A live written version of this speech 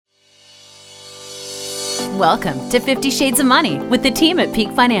Welcome to 50 Shades of Money with the team at Peak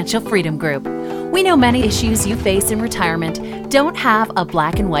Financial Freedom Group. We know many issues you face in retirement don't have a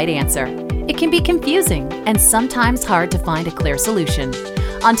black and white answer. It can be confusing and sometimes hard to find a clear solution.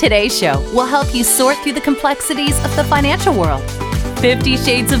 On today's show, we'll help you sort through the complexities of the financial world. 50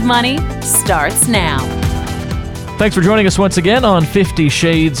 Shades of Money starts now. Thanks for joining us once again on 50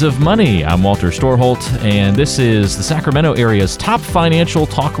 Shades of Money. I'm Walter Storholt, and this is the Sacramento area's top financial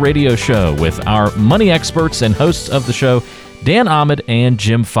talk radio show with our money experts and hosts of the show, Dan Ahmed and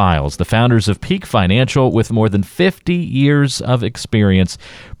Jim Files, the founders of Peak Financial with more than 50 years of experience.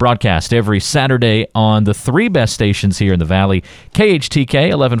 Broadcast every Saturday on the three best stations here in the Valley. KHTK,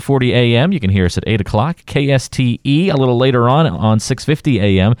 1140 a.m. You can hear us at 8 o'clock. KSTE, a little later on 650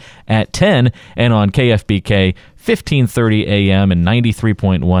 a.m. at 10. And on KFBK, 1530 a.m. and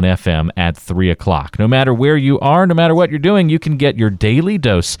 93.1 FM at 3 o'clock. No matter where you are, no matter what you're doing, you can get your daily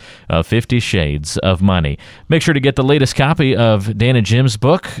dose of 50 Shades of Money. Make sure to get the latest copy of Dan and Jim's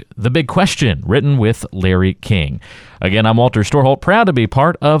book, The Big Question, written with Larry King. Again, I'm Walter Storholt, proud to be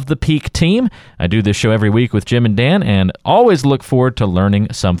part of the Peak team. I do this show every week with Jim and Dan, and always look forward to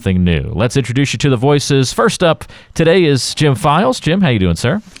learning something new. Let's introduce you to the voices. First up today is Jim Files. Jim, how you doing,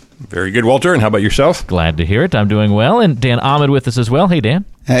 sir? Very good, Walter. And how about yourself? Glad to hear it. I'm doing well. And Dan Ahmed with us as well. Hey, Dan.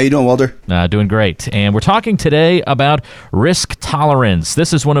 How you doing, Walter? Doing great. And we're talking today about risk tolerance.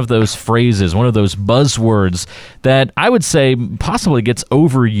 This is one of those phrases, one of those buzzwords that I would say possibly gets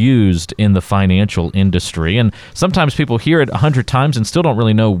overused in the financial industry. And sometimes people hear it 100 times and still don't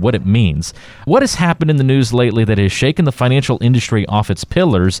really know what it means. What has happened in the news lately that has shaken the financial industry off its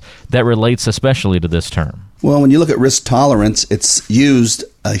pillars that relates especially to this term? Well, when you look at risk tolerance, it's used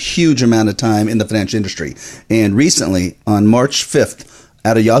a huge amount of time in the financial industry. And recently, on March 5th,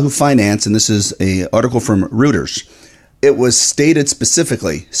 out of Yahoo Finance, and this is an article from Reuters, it was stated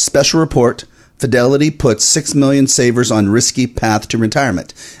specifically, special report, Fidelity puts 6 million savers on risky path to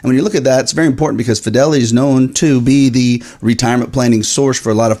retirement. And when you look at that, it's very important because Fidelity is known to be the retirement planning source for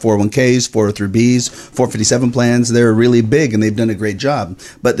a lot of 401ks, 403bs, 457 plans. They're really big and they've done a great job.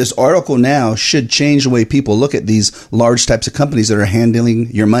 But this article now should change the way people look at these large types of companies that are handling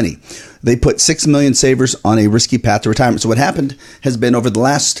your money. They put 6 million savers on a risky path to retirement. So what happened has been over the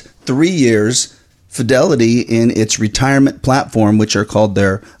last 3 years, Fidelity in its retirement platform, which are called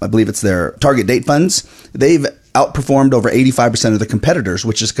I believe it's their target date funds, they've outperformed over 85% of the competitors,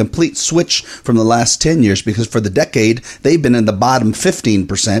 which is a complete switch from the last 10 years because for the decade, they've been in the bottom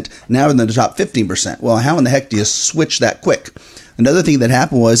 15%, now in the top 15%. Well, how in the heck do you switch that quick? Another thing that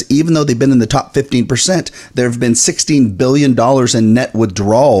happened was, even though they've been in the top 15%, there have been $16 billion in net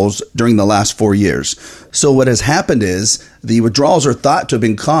withdrawals during the last 4 years. So what has happened is the withdrawals are thought to have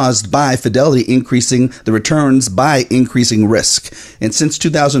been caused by Fidelity increasing the returns by increasing risk. And since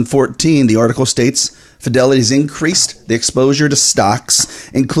 2014, the article states, Fidelity's increased the exposure to stocks,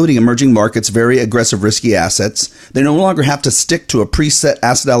 including emerging markets, very aggressive, risky assets. They no longer have to stick to a preset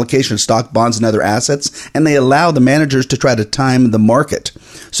asset allocation of stock, bonds, and other assets, and they allow the managers to try to time the market.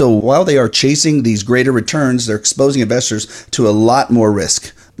 So while they are chasing these greater returns, they're exposing investors to a lot more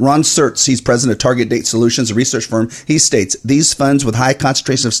risk. Ron Surtz, he's president of Target Date Solutions, a research firm. He states, these funds with high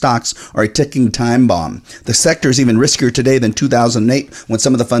concentration of stocks are a ticking time bomb. The sector is even riskier today than 2008 when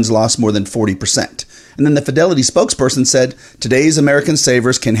some of the funds lost more than 40%. And then the Fidelity spokesperson said, today's American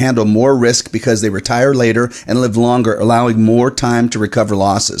savers can handle more risk because they retire later and live longer, allowing more time to recover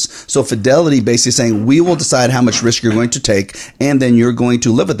losses. So Fidelity basically saying, we will decide how much risk you're going to take, and then you're going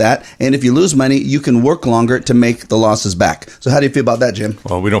to live with that. And if you lose money, you can work longer to make the losses back. So how do you feel about that, Jim?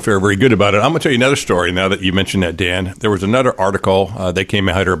 Well, we don't feel very good about it. I'm going to tell you another story now that you mentioned that, Dan. There was another article that came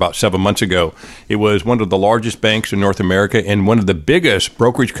out here about 7 months ago. It was one of the largest banks in North America and one of the biggest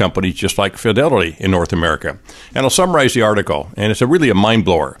brokerage companies, just like Fidelity in North America. And I'll summarize the article, and it's really a mind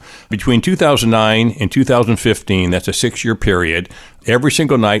blower. Between 2009 and 2015, that's a 6-year period, every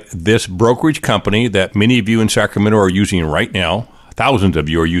single night, this brokerage company that many of you in Sacramento are using right now, thousands of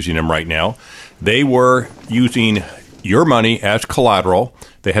you are using them right now, they were using your money as collateral.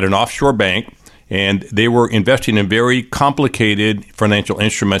 They had an offshore bank, and they were investing in very complicated financial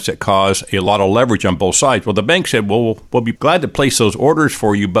instruments that cause a lot of leverage on both sides. Well, the bank said, well, we'll be glad to place those orders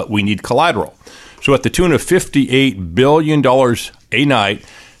for you, but we need collateral. So at the tune of $58 billion a night,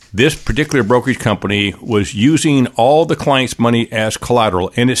 this particular brokerage company was using all the clients' money as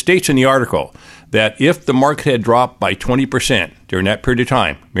collateral. And it states in the article that if the market had dropped by 20% during that period of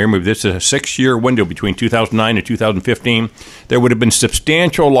time, remember this is a 6-year window between 2009 and 2015, there would have been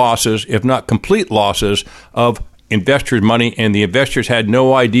substantial losses, if not complete losses, of investors' money, and the investors had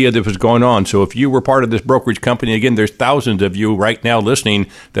no idea this was going on. So if you were part of this brokerage company, again, there's thousands of you right now listening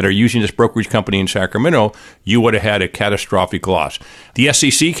that are using this brokerage company in Sacramento, you would have had a catastrophic loss. The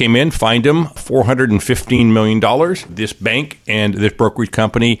SEC came in, fined them $415 million. This bank and this brokerage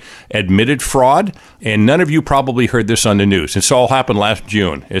company admitted fraud, and none of you probably heard this on the news. This all happened last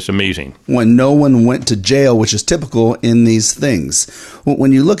June. It's amazing. When no one went to jail, which is typical in these things.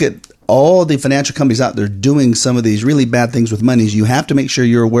 When you look at all the financial companies out there doing some of these really bad things with monies, you have to make sure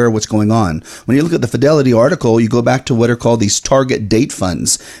you're aware of what's going on. When you look at the Fidelity article, you go back to what are called these target date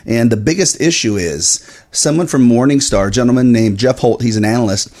funds. And the biggest issue is someone from Morningstar, a gentleman named Jeff Holt, he's an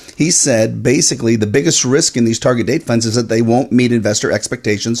analyst. He said basically the biggest risk in these target date funds is that they won't meet investor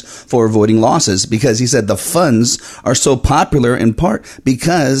expectations for avoiding losses, because he said the funds are so popular in part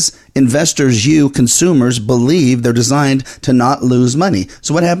because investors, you consumers, believe they're designed to not lose money.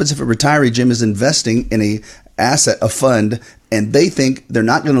 So what happens if a retiree, Jim, is investing in a asset, a fund, and they think they're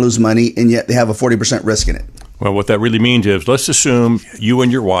not going to lose money, and yet they have a 40% risk in it? Well, what that really means is, let's assume you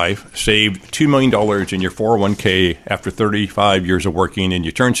and your wife saved $2 million in your 401k after 35 years of working, and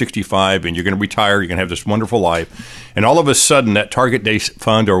you turn 65 and you're going to retire, you're going to have this wonderful life. And all of a sudden, that target date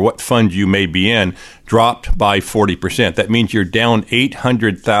fund, or what fund you may be in, dropped by 40%. That means you're down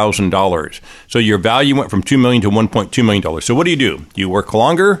 $800,000. So your value went from $2 million to $1.2 million. So what do? Do you work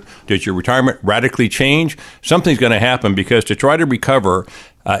longer? Does your retirement radically change? Something's going to happen, because to try to recover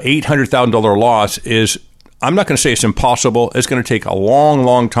 $800,000 loss is, I'm not going to say it's impossible. It's going to take a long,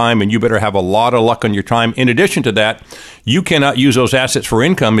 long time, and you better have a lot of luck on your time. In addition to that, you cannot use those assets for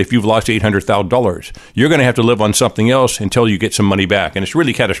income if you've lost $800,000. You're going to have to live on something else until you get some money back, and it's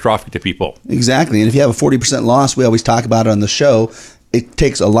really catastrophic to people. Exactly. And if you have a 40% loss, we always talk about it on the show, it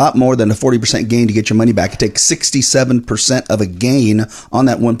takes a lot more than a 40% gain to get your money back. It takes 67% of a gain on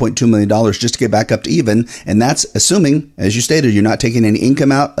that $1.2 million just to get back up to even. And that's assuming, as you stated, you're not taking any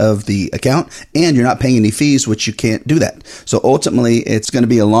income out of the account and you're not paying any fees, which you can't do that. So ultimately, it's going to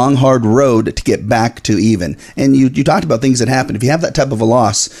be a long, hard road to get back to even. And you talked about things that happen. If you have that type of a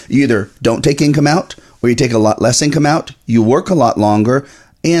loss, you either don't take income out or you take a lot less income out, you work a lot longer.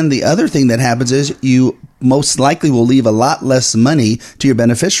 And the other thing that happens is you most likely will leave a lot less money to your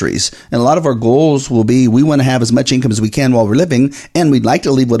beneficiaries. And a lot of our goals will be, we want to have as much income as we can while we're living, and we'd like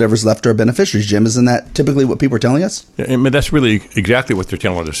to leave whatever's left to our beneficiaries. Jim, isn't that typically what people are telling us? I mean, that's really exactly what they're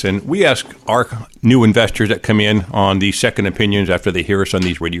telling us. And we ask our new investors that come in on these second opinions after they hear us on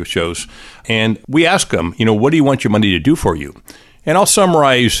these radio shows, and we ask them, what do you want your money to do for you? And I'll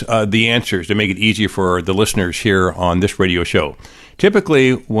summarize the answers to make it easier for the listeners here on this radio show.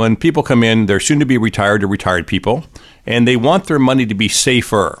 Typically, when people come in, they're soon to be retired or retired people, and they want their money to be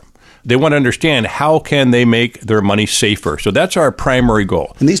safer. They want to understand, how can they make their money safer? So that's our primary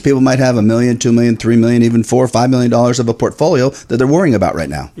goal. And these people might have $1 million, $2 million, $3 million, even $4 or $5 million of a portfolio that they're worrying about right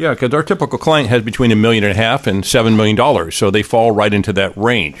now. Yeah, because our typical client has between $1.5 million and $7 million, so they fall right into that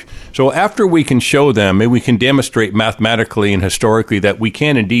range. So after we can show them, and we can demonstrate mathematically and historically that we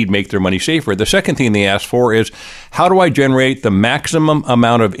can indeed make their money safer, the second thing they ask for is, how do I generate the maximum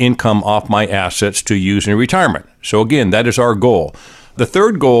amount of income off my assets to use in retirement? So again, that is our goal. The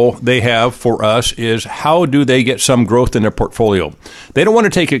third goal they have for us is, how do they get some growth in their portfolio? They don't want to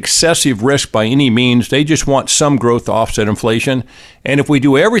take excessive risk by any means. They just want some growth to offset inflation. And if we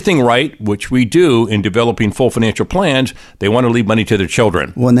do everything right, which we do in developing full financial plans, they want to leave money to their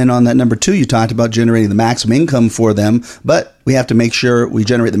children. Well, and then on that number 2, you talked about generating the maximum income for them, but we have to make sure we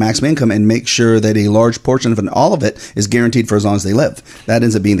generate the maximum income and make sure that a large portion of it, all of it, is guaranteed for as long as they live. That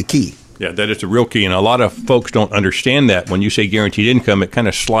ends up being the key. Yeah, that is the real key. And a lot of folks don't understand that. When you say guaranteed income, it kind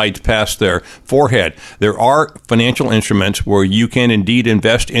of slides past their forehead. There are financial instruments where you can indeed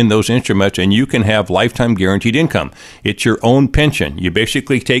invest in those instruments and you can have lifetime guaranteed income. It's your own pension. You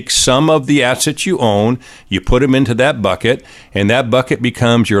basically take some of the assets you own, you put them into that bucket, and that bucket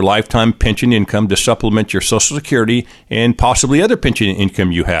becomes your lifetime pension income to supplement your Social Security and possibly other pension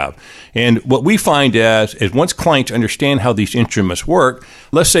income you have. And what we find is once clients understand how these instruments work,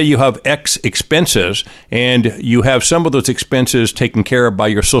 let's say you have X expenses and you have some of those expenses taken care of by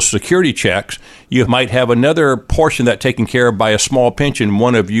your Social Security checks. You might have another portion of that taken care of by a small pension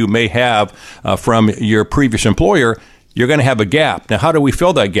one of you may have from your previous employer. You're going to have a gap. Now, how do we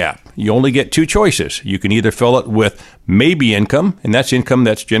fill that gap? You only get 2 choices. You can either fill it with maybe income, and that's income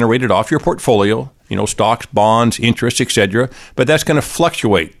that's generated off your portfolio, stocks, bonds, interest, etc. But that's going to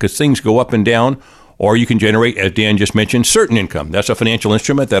fluctuate because things go up and down. Or you can generate, as Dan just mentioned, certain income. That's a financial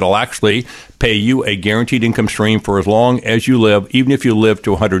instrument that'll actually pay you a guaranteed income stream for as long as you live, even if you live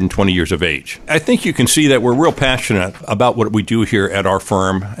to 120 years of age. I think you can see that we're real passionate about what we do here at our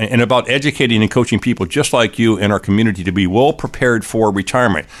firm and about educating and coaching people just like you in our community to be well prepared for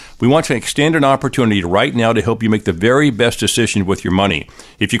retirement. We want to extend an opportunity right now to help you make the very best decision with your money.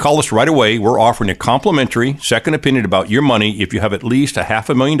 If you call us right away, we're offering a complimentary second opinion about your money if you have at least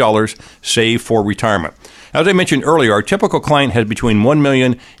 $500,000 saved for retirement. As I mentioned earlier, our typical client has between $1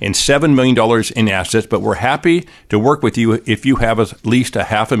 million and $7 million in assets, but we're happy to work with you if you have at least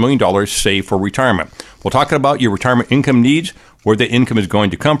 $500,000 saved for retirement. We'll talk about your retirement income needs, where the income is going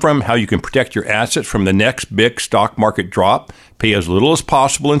to come from, how you can protect your assets from the next big stock market drop, pay as little as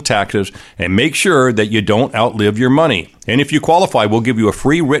possible in taxes, and make sure that you don't outlive your money. And if you qualify, we'll give you a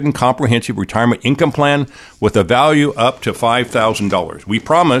free written comprehensive retirement income plan with a value up to $5,000. We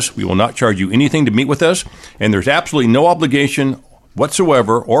promise we will not charge you anything to meet with us, and there's absolutely no obligation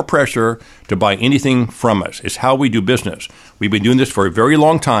whatsoever or pressure to buy anything from us. It's how we do business. We've been doing this for a very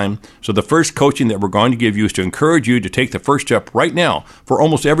long time, so the first coaching that we're going to give you is to encourage you to take the first step right now. For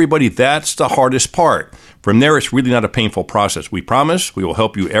almost everybody, that's the hardest part. From there, it's really not a painful process. We promise we will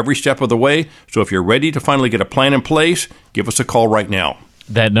help you every step of the way, so if you're ready to finally get a plan in place, give us a call right now.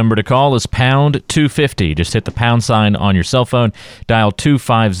 That number to call is pound 250. Just hit the pound sign on your cell phone, dial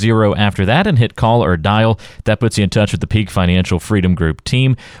 250 after that, and hit call or dial. That puts you in touch with the Peak Financial Freedom Group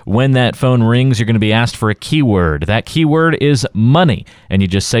team. When that phone rings, you're going to be asked for a keyword. That keyword is money, and you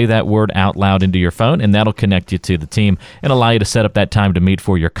just say that word out loud into your phone, and that'll connect you to the team and allow you to set up that time to meet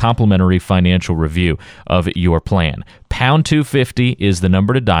for your complimentary financial review of your plan. Pound 250 is the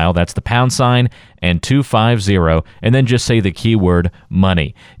number to dial. That's the pound sign and 250, and then just say the keyword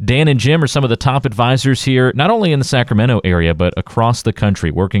money. Dan and Jim are some of the top advisors here, not only in the Sacramento area, but across the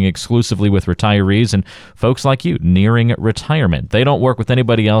country, working exclusively with retirees and folks like you nearing retirement. They don't work with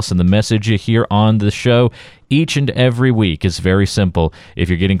anybody else, and the message you hear on the show each and every week is very simple. If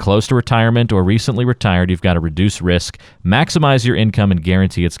you're getting close to retirement or recently retired, you've got to reduce risk, maximize your income, and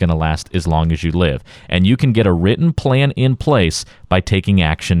guarantee it's going to last as long as you live. And you can get a written plan in place by taking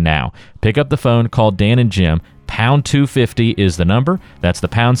action now. Pick up the phone, call Dan and Jim. Pound 250 is the number. That's the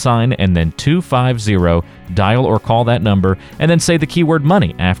pound sign, and then 250. Dial or call that number, and then say the keyword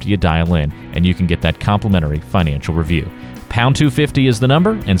money after you dial in, and you can get that complimentary financial review. Pound 250 is the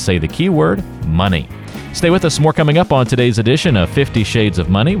number, and say the keyword money. Stay with us. More coming up on today's edition of 50 Shades of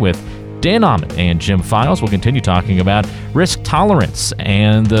Money with Dan Ahmed and Jim Files. We'll continue talking about risk tolerance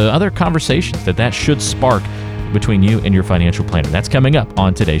and the other conversations that should spark between you and your financial planner. That's coming up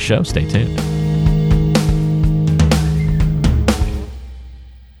on today's show. Stay tuned.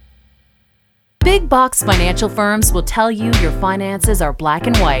 Big box financial firms will tell you your finances are black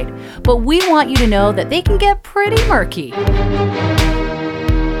and white, but we want you to know that they can get pretty murky.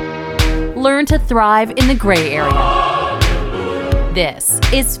 Learn to thrive in the gray area. This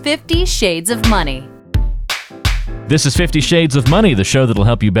is 50 Shades of Money. This is 50 Shades of Money, the show that'll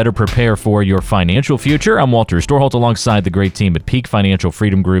help you better prepare for your financial future. I'm Walter Storholt alongside the great team at Peak Financial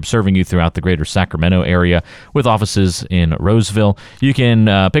Freedom Group, serving you throughout the greater Sacramento area with offices in Roseville. You can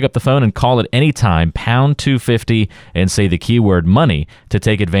pick up the phone and call at any time, pound 250, and say the keyword money to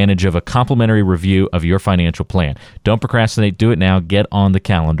take advantage of a complimentary review of your financial plan. Don't procrastinate. Do it now. Get on the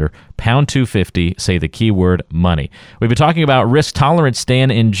calendar. Pound 250, say the keyword money. We've been talking about risk tolerance,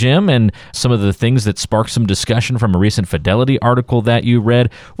 Dan and Jim, and some of the things that sparked some discussion from a recent Fidelity article that you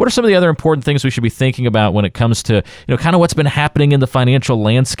read. What are some of the other important things we should be thinking about when it comes to, kind of what's been happening in the financial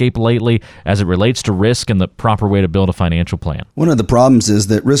landscape lately as it relates to risk and the proper way to build a financial plan? One of the problems is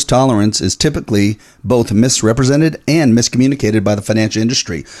that risk tolerance is typically both misrepresented and miscommunicated by the financial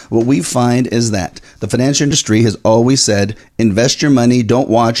industry. What we find is that the financial industry has always said, invest your money, don't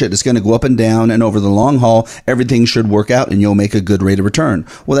watch it, it's going to go up and down, and over the long haul, everything should work out and you'll make a good rate of return.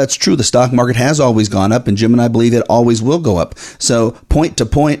 Well, that's true. The stock market has always gone up, and Jim and I believe it always will go up. So point to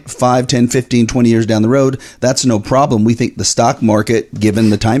point, 5, 10, 15, 20 years down the road, that's no problem. We think the stock market, given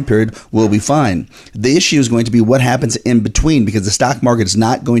the time period, will be fine. The issue is going to be what happens in between, because the stock market is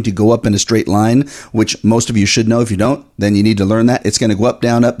not going to go up in a straight line, which most of you should know. If you don't, then you need to learn that. It's going to go up,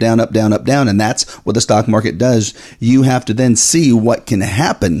 down, up, down, up, down, up, down, and that's what the stock market does. You have to then see what can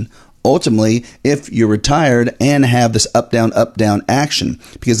happen ultimately if you're retired and have this up, down action.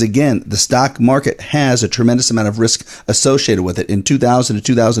 Because again, the stock market has a tremendous amount of risk associated with it. In 2000 to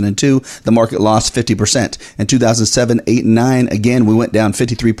 2002, the market lost 50%. In 2007, 8, and 9, again, we went down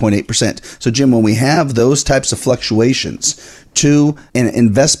 53.8%. So Jim, when we have those types of fluctuations to an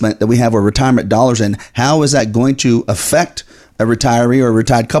investment that we have our retirement dollars in, how is that going to affect a retiree or a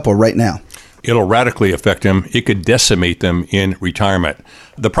retired couple right now? it'll radically affect them. It could decimate them in retirement.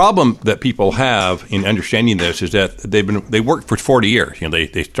 The problem that people have in understanding this is that they worked for 40 years.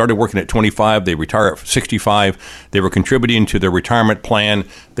 They started working at 25, they retire at 65, they were contributing to their retirement plan,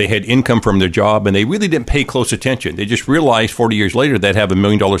 they had income from their job, and they really didn't pay close attention. They just realized 40 years later they'd have $1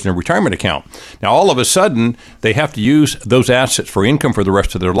 million in a retirement account. Now, all of a sudden, they have to use those assets for income for the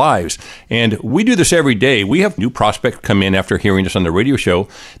rest of their lives. And we do this every day. We have new prospects come in after hearing us on the radio show.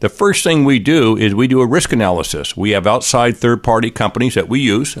 The first thing we do is we do a risk analysis. We have outside third-party companies that we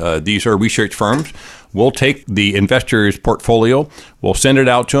use. These are research firms. We'll take the investor's portfolio, we'll send it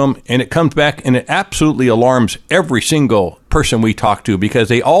out to them, and it comes back and it absolutely alarms every single person we talk to because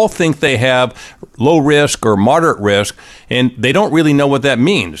they all think they have low risk or moderate risk, and they don't really know what that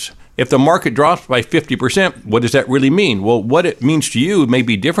means. If the market drops by 50%, what does that really mean? Well, what it means to you may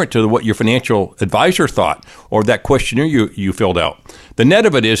be different to what your financial advisor thought or that questionnaire you filled out. The net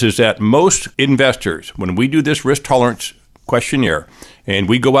of it is that most investors, when we do this risk tolerance questionnaire, and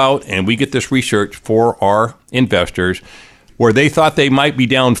we go out and we get this research for our investors, where they thought they might be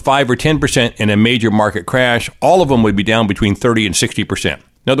down 5 or 10% in a major market crash, all of them would be down between 30 and 60%.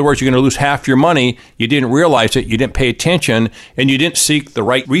 In other words, you're going to lose half your money. You didn't realize it, you didn't pay attention, and you didn't seek the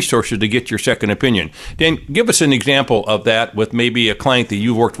right resources to get your second opinion. Dan, give us an example of that with maybe a client that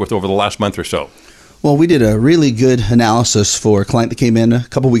you've worked with over the last month or so. Well, we did a really good analysis for a client that came in a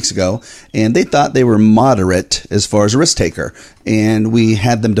couple weeks ago, and they thought they were moderate as far as a risk taker. And we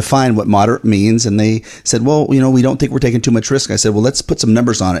had them define what moderate means, and they said, well, we don't think we're taking too much risk. I said, well, let's put some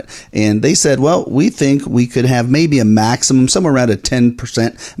numbers on it. And they said, well, we think we could have maybe a maximum, somewhere around a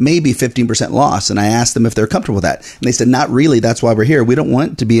 10%, maybe 15% loss. And I asked them if they're comfortable with that. And they said, not really. That's why we're here. We don't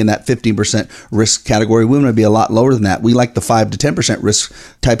want to be in that 15% risk category. We want to be a lot lower than that. We like the 5 to 10% risk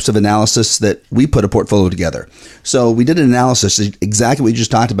types of analysis that we put a portfolio together. So we did an analysis, exactly what you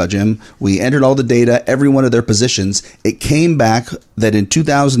just talked about, Jim. We entered all the data, every one of their positions. It came back that in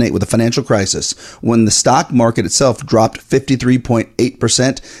 2008, with the financial crisis, when the stock market itself dropped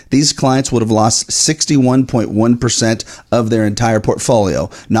 53.8%, these clients would have lost 61.1% of their entire portfolio,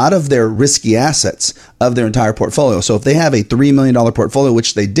 not of their risky assets, of their entire portfolio. So if they have a $3 million portfolio,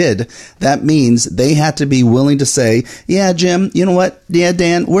 which they did, that means they had to be willing to say, yeah, Jim, you know what? Yeah,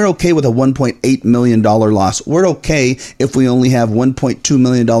 Dan, we're okay with a $1.8 million loss. We're okay if we only have $1.2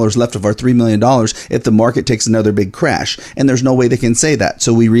 million left of our $3 million if the market takes another big crash. And there's no way they can say that.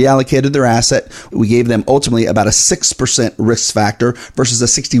 So we reallocated their asset. We gave them ultimately about a 6% risk factor versus a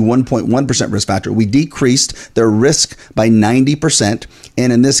 61.1% risk factor. We decreased their risk by 90%.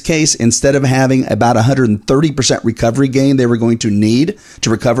 And in this case, instead of having about 130% recovery gain they were going to need to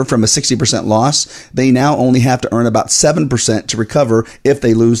recover from a 60% loss, they now only have to earn about 7% to recover if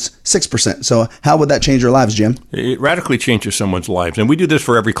they lose 6%. So how would that change their lives, Jim? It radically changes someone's lives. And we do this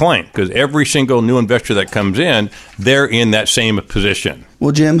for every client because every single new investor that comes in, they're in that same position.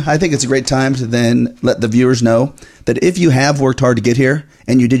 Well, Jim, I think it's a great time to then let the viewers know that if you have worked hard to get here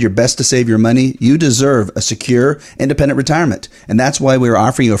and you did your best to save your money, you deserve a secure, independent retirement. And that's why we're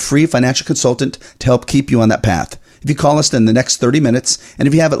offering you a free financial consultant to help keep you on that path. If you call us in the next 30 minutes, and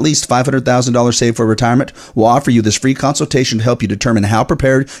if you have at least $500,000 saved for retirement, we'll offer you this free consultation to help you determine how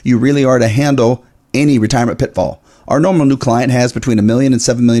prepared you really are to handle any retirement pitfall. Our normal new client has between $1 million and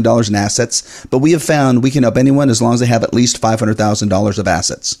 $7 million in assets, but we have found we can help anyone as long as they have at least $500,000 of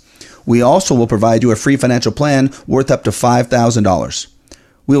assets. We also will provide you a free financial plan worth up to $5,000.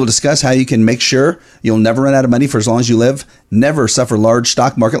 We will discuss how you can make sure you'll never run out of money for as long as you live, never suffer large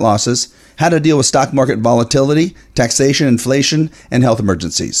stock market losses, how to deal with stock market volatility, taxation, inflation, and health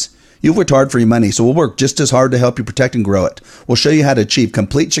emergencies. You've worked hard for your money, so we'll work just as hard to help you protect and grow it. We'll show you how to achieve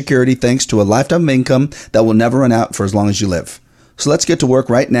complete security thanks to a lifetime of income that will never run out for as long as you live. So let's get to work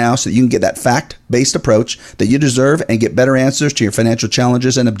right now so that you can get that fact-based approach that you deserve and get better answers to your financial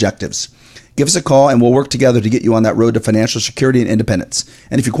challenges and objectives. Give us a call and we'll work together to get you on that road to financial security and independence.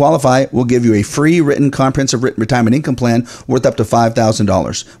 And if you qualify, we'll give you a free comprehensive written retirement income plan worth up to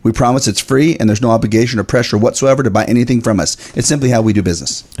 $5,000. We promise it's free and there's no obligation or pressure whatsoever to buy anything from us. It's simply how we do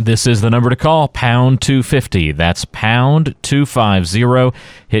business. This is the number to call, pound 250. That's pound 250.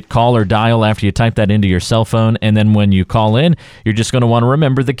 Hit call or dial after you type that into your cell phone. And then when you call in, you're just going to want to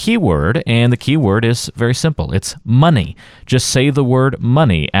remember the keyword. And the keyword is very simple. It's money. Just say the word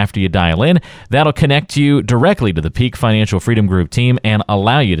money after you dial in. That'll connect you directly to the Peak Financial Freedom Group team and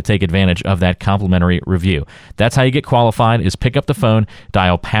allow you to take advantage of that complimentary review. That's how you get qualified, is pick up the phone,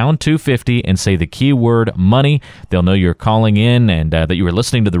 dial pound 250 and say the keyword money. They'll know you're calling in and that you were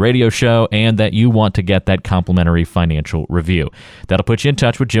listening to the radio show and that you want to get that complimentary financial review. That'll put you in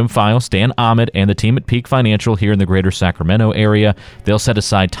touch with Jim Files, Dan Ahmed, and the team at Peak Financial here in the greater Sacramento area. They'll set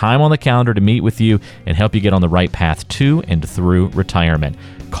aside time on the calendar to meet with you and help you get on the right path to and through retirement.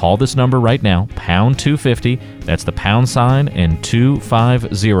 Call this number right now, pound 250. That's the pound sign and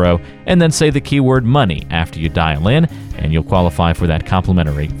 250, and then say the keyword money after you dial in, and you'll qualify for that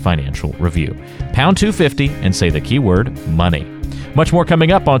complimentary financial review. Pound 250 and say the keyword money. Much more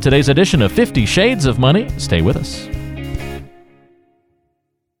coming up on today's edition of 50 Shades of Money. Stay with us.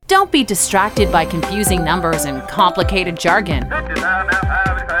 Don't be distracted by confusing numbers and complicated jargon.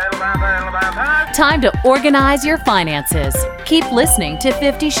 Time to organize your finances. Keep listening to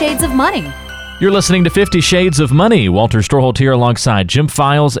 50 Shades of Money. You're listening to 50 Shades of Money. Walter Storholt here alongside Jim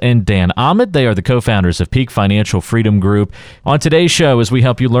Files and Dan Ahmed. They are the co-founders of Peak Financial Freedom Group. On today's show, as we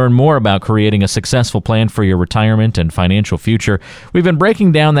help you learn more about creating a successful plan for your retirement and financial future, we've been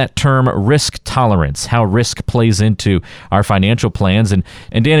breaking down that term risk tolerance, how risk plays into our financial plans. And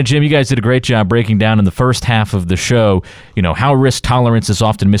Dan and Jim, you guys did a great job breaking down in the first half of the show, how risk tolerance is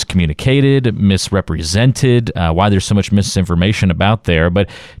often miscommunicated, misrepresented, why there's so much misinformation about there. But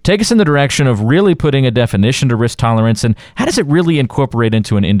take us in the direction of really putting a definition to risk tolerance, and how does it really incorporate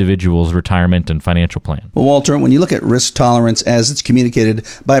into an individual's retirement and financial plan? Well, Walter, when you look at risk tolerance as it's communicated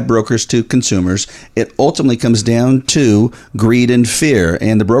by brokers to consumers, it ultimately comes down to greed and fear.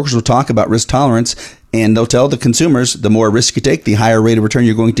 And the brokers will talk about risk tolerance, and they'll tell the consumers the more risk you take, the higher rate of return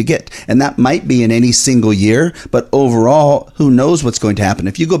you're going to get. And that might be in any single year, but overall, who knows what's going to happen?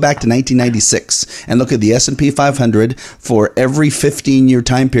 If you go back to 1996 and look at the S&P 500 for every 15-year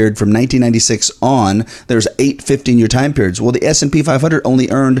time period from 1996 on, there's 8 15-year time periods. Well, the S&P 500 only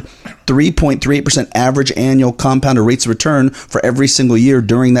earned 3.38% average annual compounded rates of return for every single year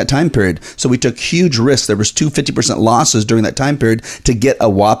during that time period. So we took huge risks. There was 50% losses during that time period to get a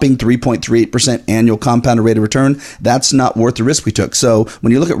whopping 3.38% annual compounded rate of return. That's not worth the risk we took. So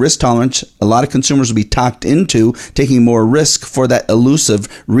when you look at risk tolerance, a lot of consumers will be talked into taking more risk for that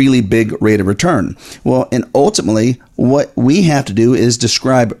elusive, really big rate of return. Well, and ultimately, what we have to do is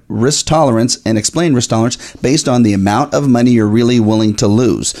describe risk tolerance and explain risk tolerance based on the amount of money you're really willing to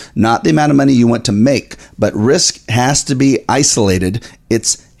lose, not the amount of money you want to make. But risk has to be isolated.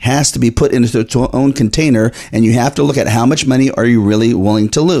 It has to be put into its own container, and you have to look at how much money are you really willing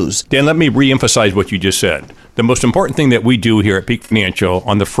to lose. Dan, let me reemphasize what you just said. The most important thing that we do here at Peak Financial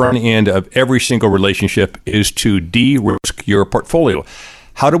on the front end of every single relationship is to de-risk your portfolio.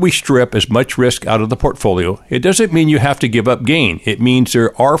 How do we strip as much risk out of the portfolio? It doesn't mean you have to give up gain. It means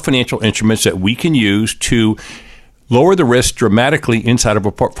there are financial instruments that we can use to lower the risk dramatically inside of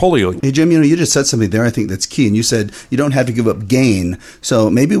a portfolio. Hey, Jim, you just said something there I think that's key, and you said you don't have to give up gain. So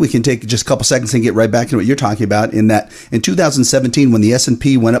maybe we can take just a couple seconds and get right back into what you're talking about, in that in 2017, when the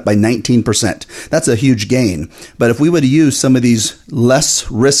S&P went up by 19%, that's a huge gain. But if we would have used some of these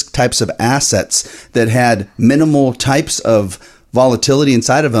less risk types of assets that had minimal types of volatility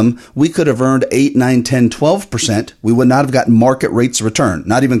inside of them, we could have earned 8, 9, 10, 12%. We would not have gotten market rates of return.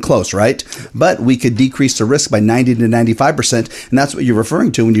 Not even close, right? But we could decrease the risk by 90 to 95%. And that's what you're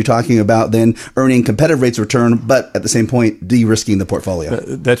referring to when you're talking about then earning competitive rates of return, but at the same point, de-risking the portfolio.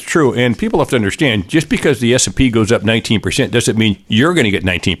 That's true. And people have to understand, just because the S&P goes up 19% doesn't mean you're going to get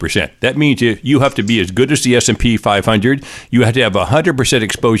 19%. That means you have to be as good as the S&P 500. You have to have 100%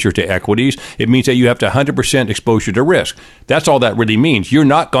 exposure to equities. It means that you have to 100% exposure to risk. That's all that really means. You're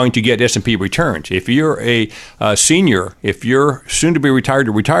not going to get S&P returns. If you're a senior, if you're soon to be retired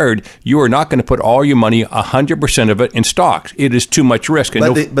or retired, you are not going to put all your money, 100% of it, in stocks. It is too much risk.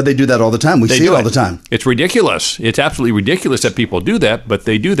 And but they do that all the time. We see it all the time. It's ridiculous. It's absolutely ridiculous that people do that, but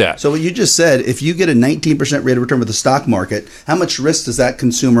they do that. So what you just said, if you get a 19% rate of return with the stock market, how much risk does that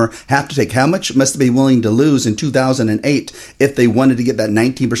consumer have to take? How much must they be willing to lose in 2008 if they wanted to get that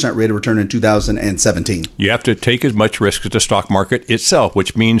 19% rate of return in 2017? You have to take as much risk as the stock market itself,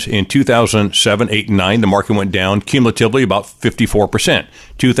 which means in 2007, 8, and 9, the market went down cumulatively about 54%.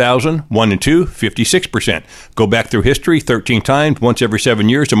 2000, 1 and 2, 56%. Go back through history 13 times, once every 7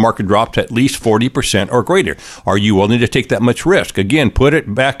 years, the market dropped at least 40% or greater. Are you willing to take that much risk? Again, put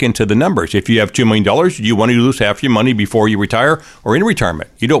it back into the numbers. If you have $2 million, do you want to lose half your money before you retire or in retirement?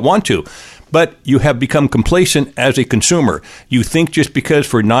 You don't want to. but you have become complacent as a consumer. You think just because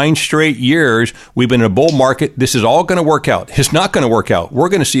for 9 straight years we've been in a bull market, this is all going to work out. It's not going to work out. We're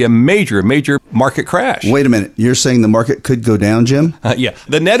going to see a major market crash. Wait a minute. You're saying the market could go down, Jim? Yeah.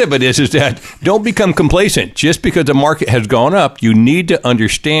 The net of it is that don't become complacent. Just because the market has gone up, you need to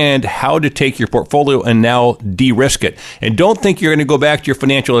understand how to take your portfolio and now de-risk it. And don't think you're going to go back to your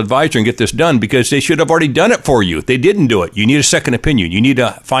financial advisor and get this done, because they should have already done it for you. They didn't do it. You need a second opinion. You need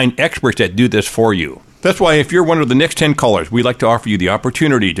to find experts that do this for you. That's why if you're one of the next 10 callers, we'd like to offer you the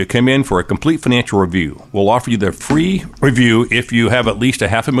opportunity to come in for a complete financial review. We'll offer you the free review if you have at least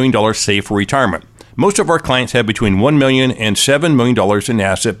 $500,000 saved for retirement. Most of our clients have between $1 million and $7 million in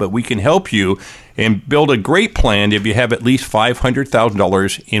asset, but we can help you and build a great plan if you have at least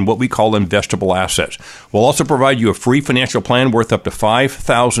 $500,000 in what we call investable assets. We'll also provide you a free financial plan worth up to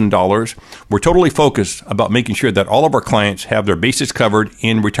 $5,000. We're totally focused about making sure that all of our clients have their bases covered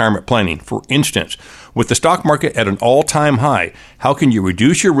in retirement planning. For instance, with the stock market at an all-time high, how can you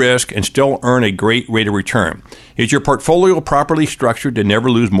reduce your risk and still earn a great rate of return? Is your portfolio properly structured to never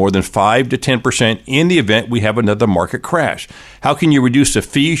lose more than 5 to 10% in the event we have another market crash? How can you reduce the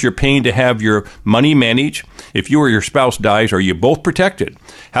fees you're paying to have your money managed? If you or your spouse dies, are you both protected?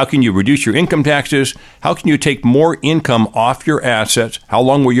 How can you reduce your income taxes? How can you take more income off your assets? How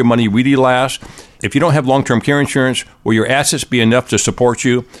long will your money really last? If you don't have long-term care insurance, will your assets be enough to support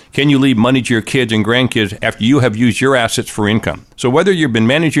you? Can you leave money to your kids and grandkids after you have used your assets for income? So whether you've been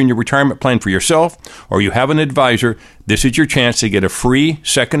managing your retirement plan for yourself or you have an advisor, this is your chance to get a free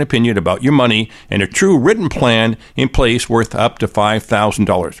second opinion about your money and a true written plan in place worth up to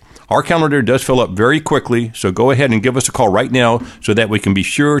 $5,000. Our calendar does fill up very quickly, so go ahead and give us a call right now so that we can be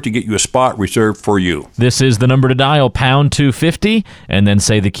sure to get you a spot reserved for you. This is the number to dial, pound 250, and then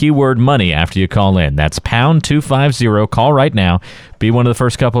say the keyword money after you call in. That's pound 250. Call right now. Be one of the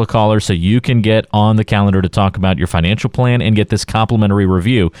first couple of callers so you can get on the calendar to talk about your financial plan and get this complimentary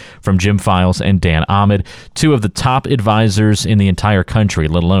review from Jim Files and Dan Ahmed, two of the top advisors in the entire country,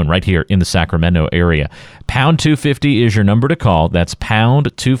 let alone right here in the Sacramento area. Pound 250 is your number to call. That's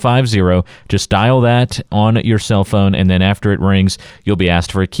pound 250. Just dial that on your cell phone, and then after it rings, you'll be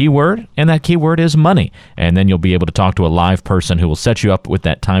asked for a keyword, and that keyword is money. And then you'll be able to talk to a live person who will set you up with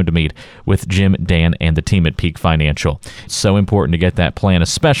that time to meet with Jim, Dan, and the team at Peak Financial. It's so important to get that plan,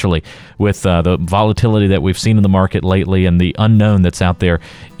 especially with the volatility that we've seen in the market lately and the unknown that's out there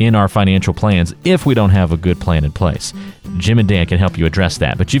in our financial plans if we don't have a good plan in place. Jim and Dan can help you address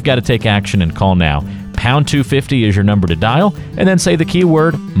that, but you've got to take action and call now. Pound 250 is your number to dial, and then say the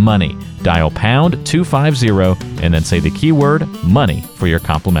keyword money. Dial pound 250 and then say the keyword money for your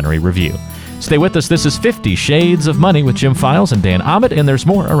complimentary review. Stay with us. This is 50 Shades of Money with Jim Files and Dan Ahmed, and there's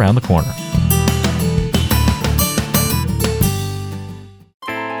more around the corner.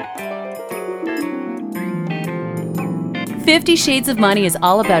 $50 Shades of Money is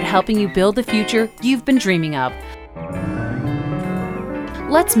all about helping you build the future you've been dreaming of.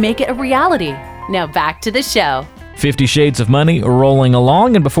 Let's make it a reality. Now back to the show. 50 Shades of Money rolling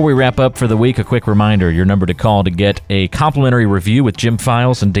along, and before we wrap up for the week, a quick reminder, your number to call to get a complimentary review with Jim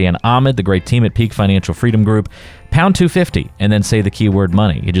Files and Dan Ahmed, the great team at Peak Financial Freedom Group. Pound 250, and then say the keyword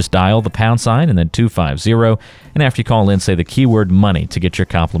money. You just dial the pound sign and then 250, and after you call in, say the keyword money to get your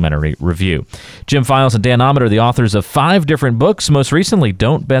complimentary review. Jim Files and Dan Ahmed are the authors of 5 different books. Most recently,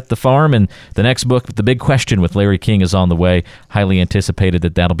 Don't Bet the Farm, and the next book, The Big Question with Larry King, is on the way. Highly anticipated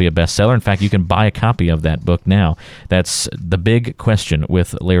that that'll be a bestseller. In fact, you can buy a copy of that book now. That's The Big Question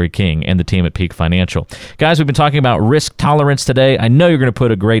with Larry King and the team at Peak Financial. Guys, we've been talking about risk tolerance today. I know you're going to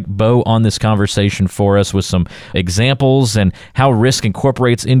put a great bow on this conversation for us with some examples and how risk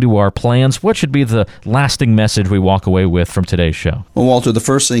incorporates into our plans. What should be the lasting message we walk away with from today's show? Well, Walter, the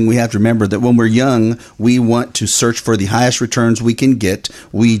first thing we have to remember that when we're young, we want to search for the highest returns we can get.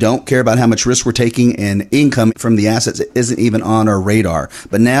 We don't care about how much risk we're taking, and income from the assets isn't even on our radar.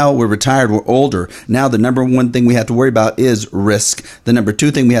 But now we're retired, we're older. Now the number one thing we have to worry about is risk. The number 2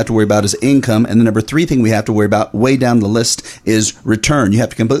 thing we have to worry about is income. And the number 3 thing we have to worry about way down the list is return. You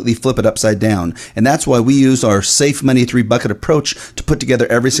have to completely flip it upside down. And that's why we use our Safe Money 3-bucket approach to put together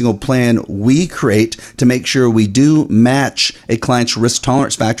every single plan we create to make sure we do match a client's risk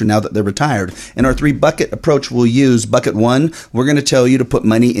tolerance factor now that they're retired. In our 3-bucket approach, we'll use bucket 1. We're going to tell you to put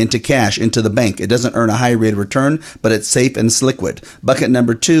money into cash, into the bank. It doesn't earn a high rate of return, but it's safe and it's liquid. Bucket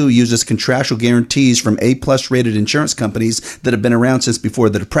number 2 uses contractual guarantees from A-plus rated insurance companies that have been around since before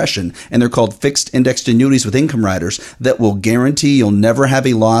the Depression, and they're called fixed indexed annuities with income riders that will guarantee you'll never have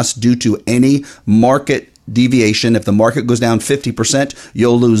a loss due to any market deviation. If the market goes down 50%,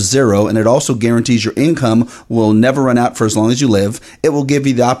 you'll lose zero. And it also guarantees your income will never run out for as long as you live. It will give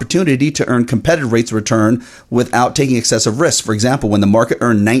you the opportunity to earn competitive rates of return without taking excessive risk. For example, when the market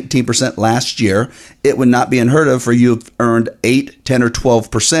earned 19% last year, it would not be unheard of for you to have earned 8, 10, or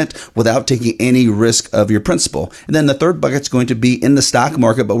 12% without taking any risk of your principal. And then the third bucket is going to be in the stock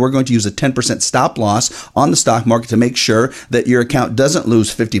market, but we're going to use a 10% stop loss on the stock market to make sure that your account doesn't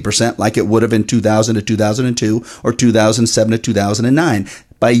lose 50% like it would have in 2000 to 2002 or 2007 to 2009.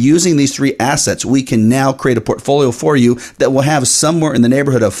 By using these three assets, we can now create a portfolio for you that will have somewhere in the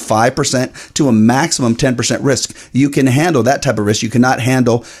neighborhood of 5% to a maximum 10% risk. You can handle that type of risk. You cannot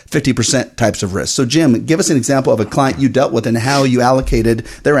handle 50% types of risk. So Jim, give us an example of a client you dealt with and how you allocated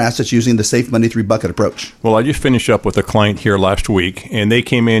their assets using the Safe Money 3-bucket approach. Well, I just finished up with a client here last week, and they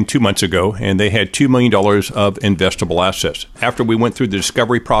came in 2 months ago, and they had $2 million of investable assets. After we went through the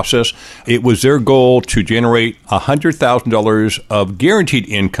discovery process, it was their goal to generate $100,000 of guaranteed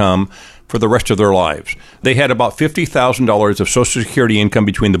income for the rest of their lives. They had about $50,000 of Social Security income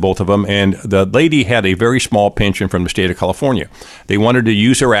between the both of them, and the lady had a very small pension from the state of California. They wanted to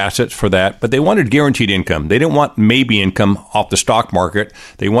use their assets for that, but they wanted guaranteed income. They didn't want maybe income off the stock market.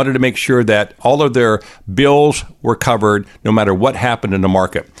 They wanted to make sure that all of their bills were covered no matter what happened in the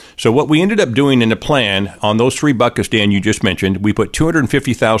market. So what we ended up doing in the plan on those three buckets, Dan, you just mentioned, we put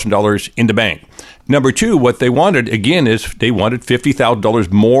 $250,000 in the bank. Number two, what they wanted, again, is they wanted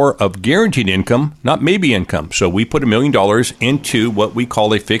 $50,000 more of guaranteed income, not maybe income. So we put $1 million into what we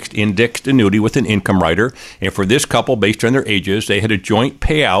call a fixed indexed annuity with an income rider. And for this couple, based on their ages, they had a joint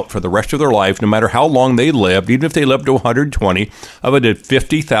payout for the rest of their lives, no matter how long they lived, even if they lived to 120, of it at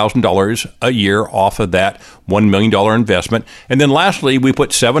 $50,000 a year off of that $1 million investment. And then lastly, we put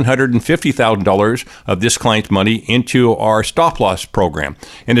 $750,000 of this client's money into our stop loss program.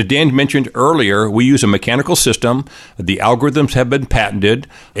 And as Dan mentioned earlier, we use a mechanical system. The algorithms have been patented.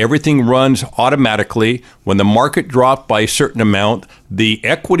 Everything runs automatically. When the market drops by a certain amount, the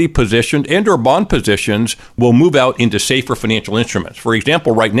equity position and or bond positions will move out into safer financial instruments. For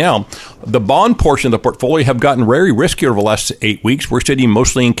example, right now, the bond portion of the portfolio have gotten very risky over the last 8 weeks. We're sitting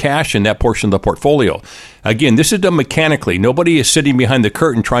mostly in cash in that portion of the portfolio. Again, this is done mechanically. Nobody is sitting behind the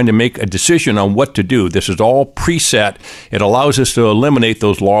curtain trying to make a decision on what to do. This is all preset. It allows us to eliminate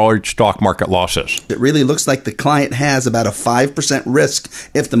those large stock market losses. It really looks like the client has about a 5%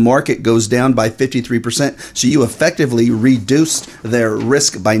 risk if the market goes down by 53%. So you effectively reduced their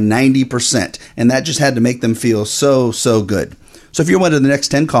risk by 90%. And that just had to make them feel so good. So if you're one of the next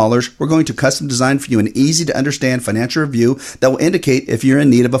 10 callers, we're going to custom design for you an easy-to-understand financial review that will indicate if you're in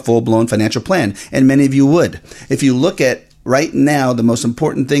need of a full-blown financial plan, and many of you would. If you look at right now, the most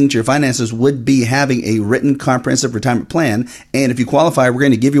important thing to your finances would be having a written comprehensive retirement plan, and if you qualify, we're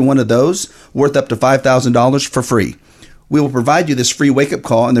going to give you one of those worth up to $5,000 for free. We will provide you this free wake-up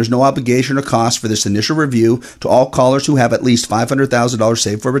call, and there's no obligation or cost for this initial review to all callers who have at least $500,000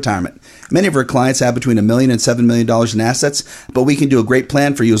 saved for retirement. Many of our clients have between $1 million and $7 million in assets, but we can do a great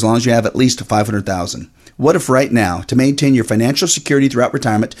plan for you as long as you have at least $500,000. What if right now, to maintain your financial security throughout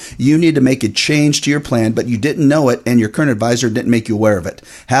retirement, you need to make a change to your plan, but you didn't know it and your current advisor didn't make you aware of it?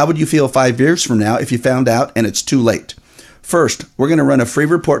 How would you feel 5 years from now if you found out and it's too late? First, we're going to run a free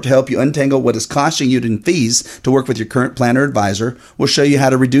report to help you untangle what is costing you in fees to work with your current planner advisor. We'll show you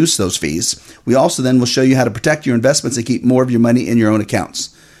how to reduce those fees. We also then will show you how to protect your investments and keep more of your money in your own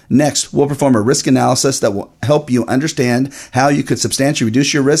accounts. Next, we'll perform a risk analysis that will help you understand how you could substantially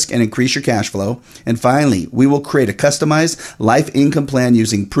reduce your risk and increase your cash flow. And finally, we will create a customized life income plan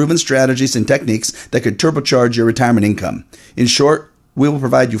using proven strategies and techniques that could turbocharge your retirement income. In short, we will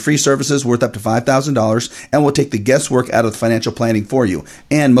provide you free services worth up to $5,000, and we'll take the guesswork out of the financial planning for you.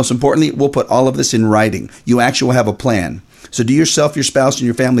 And most importantly, we'll put all of this in writing. You actually will have a plan. So do yourself, your spouse, and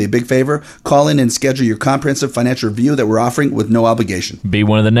your family a big favor. Call in and schedule your comprehensive financial review that we're offering with no obligation. Be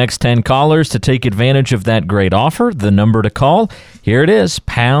one of the next 10 callers to take advantage of that great offer. The number to call, here it is,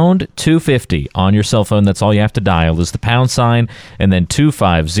 pound 250 on your cell phone. That's all you have to dial is the pound sign and then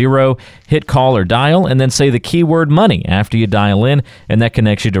 250. Hit call or dial and then say the keyword money after you dial in, and that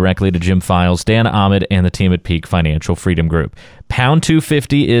connects you directly to Jim Files, Dan Ahmed, and the team at Peak Financial Freedom Group. Pound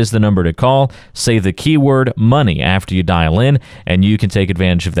 250 is the number to call. Say the keyword money after you dial in, and you can take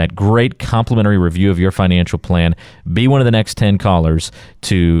advantage of that great complimentary review of your financial plan. Be one of the next 10 callers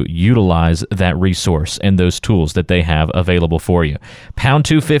to utilize that resource and those tools that they have available for you. Pound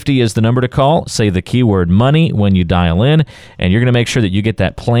 250 is the number to call. Say the keyword money when you dial in, and you're going to make sure that you get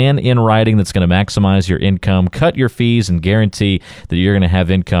that plan in writing that's going to maximize your income, cut your fees, and guarantee that you're going to have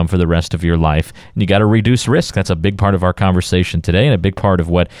income for the rest of your life. And you got to reduce risk. That's a big part of our conversation information today and a big part of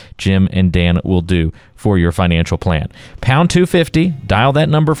what Jim and Dan will do for your financial plan. Pound 250, dial that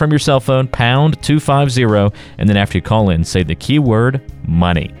number from your cell phone, pound 250, and then after you call in, say the keyword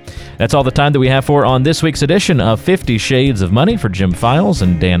money. That's all the time that we have for on this week's edition of 50 Shades of Money. For Jim Files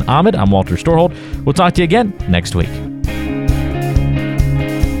and Dan Ahmed, I'm Walter Storholt. We'll talk to you again next week.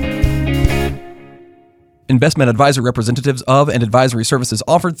 Investment advisor representatives of and advisory services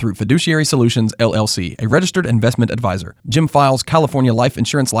offered through Fiduciary Solutions, LLC, a registered investment advisor. Jim Files, California Life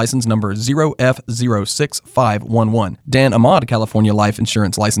Insurance License Number 0F06511. Dan Ahmad, California Life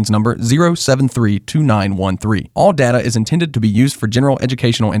Insurance License Number 0732913. All data is intended to be used for general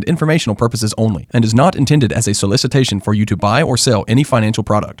educational and informational purposes only, and is not intended as a solicitation for you to buy or sell any financial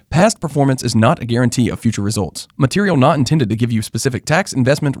product. Past performance is not a guarantee of future results. Material not intended to give you specific tax,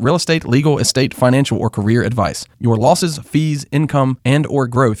 investment, real estate, legal, estate, financial, or career advice. Your losses, fees, income, and or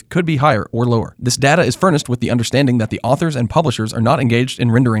growth could be higher or lower. This data is furnished with the understanding that the authors and publishers are not engaged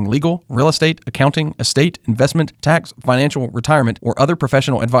in rendering legal, real estate, accounting, estate, investment, tax, financial, retirement, or other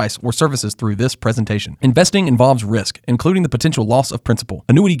professional advice or services through this presentation. Investing involves risk, including the potential loss of principal.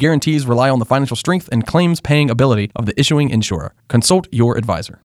 Annuity guarantees rely on the financial strength and claims paying ability of the issuing insurer. Consult your advisor.